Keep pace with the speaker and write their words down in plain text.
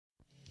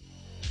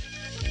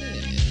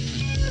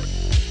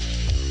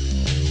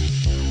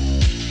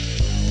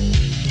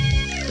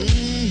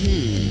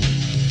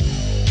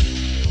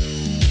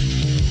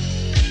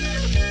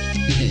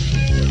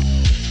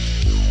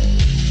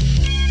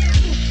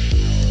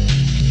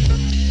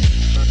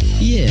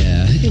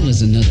It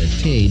was another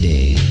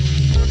payday.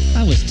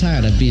 I was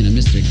tired of being a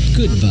Mr.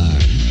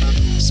 Goodbar.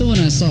 So when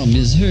I saw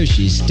Ms.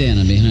 Hershey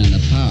standing behind the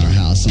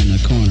powerhouse on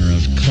the corner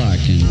of Clark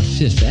and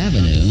Fifth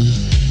Avenue,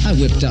 I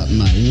whipped out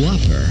my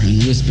whopper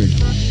and whispered,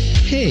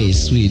 "Hey,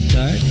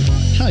 sweetheart,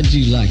 how'd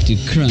you like to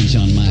crunch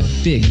on my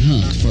big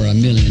hunk for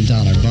 $1 million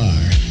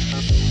bar?"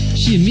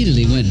 She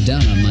immediately went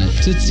down on my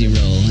Tootsie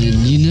Roll,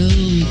 and you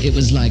know, it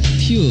was like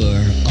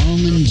pure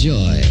almond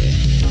joy.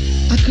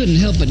 I couldn't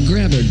help but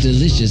grab her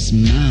delicious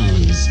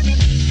mounds,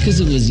 'cause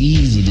it was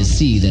easy to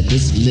see that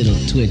this little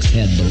Twix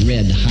had the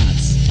red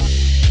hots.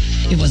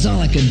 It was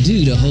all I could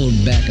do to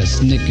hold back a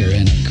snicker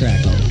and a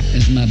crackle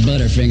as my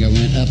Butterfinger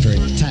went up her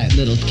tight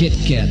little Kit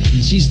Kat,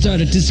 and she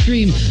started to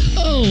scream,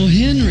 "Oh,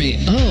 Henry!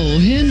 Oh,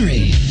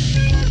 Henry!"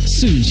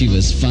 Soon she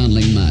was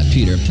fondling my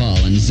Peter, Paul,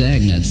 and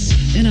Zagnuts,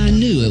 and I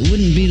knew it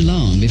wouldn't be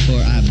long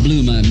before I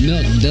blew my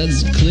milk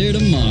duds clear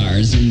to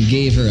Mars and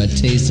gave her a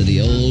taste of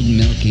the old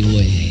Milky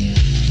Way.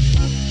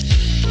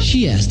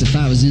 She asked if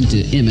I was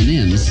into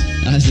M&Ms.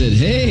 I said,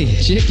 "Hey,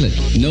 chiclet,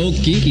 no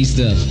kinky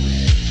stuff."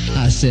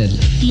 I said,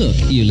 "Look,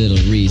 you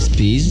little Reese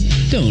Peas,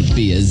 don't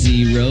be a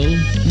zero,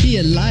 be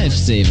a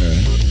lifesaver.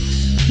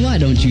 Why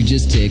don't you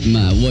just take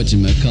my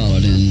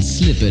whatchamacallit and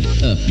slip it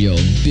up your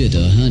bit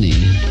of honey?"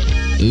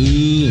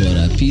 Ooh, what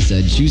a piece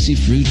of juicy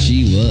fruit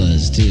she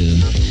was, too.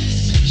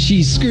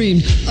 She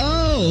screamed,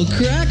 "Oh,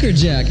 Cracker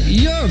Jack,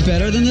 you're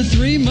better than the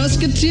Three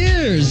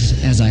Musketeers,"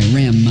 as I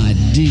rammed my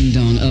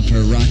ding-dong up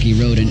her rocky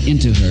road and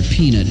into her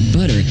peanut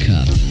butter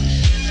cup.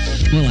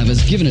 Well, I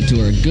was giving it to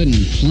her good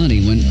and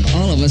plenty when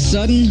all of a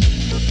sudden,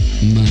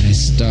 my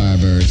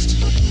starburst.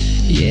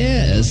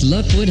 Yes,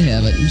 luck would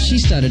have it, she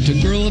started to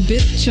grow a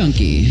bit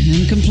chunky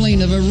and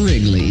complained of a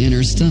wriggly in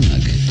her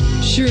stomach.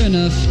 Sure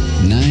enough,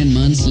 9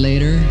 months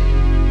later,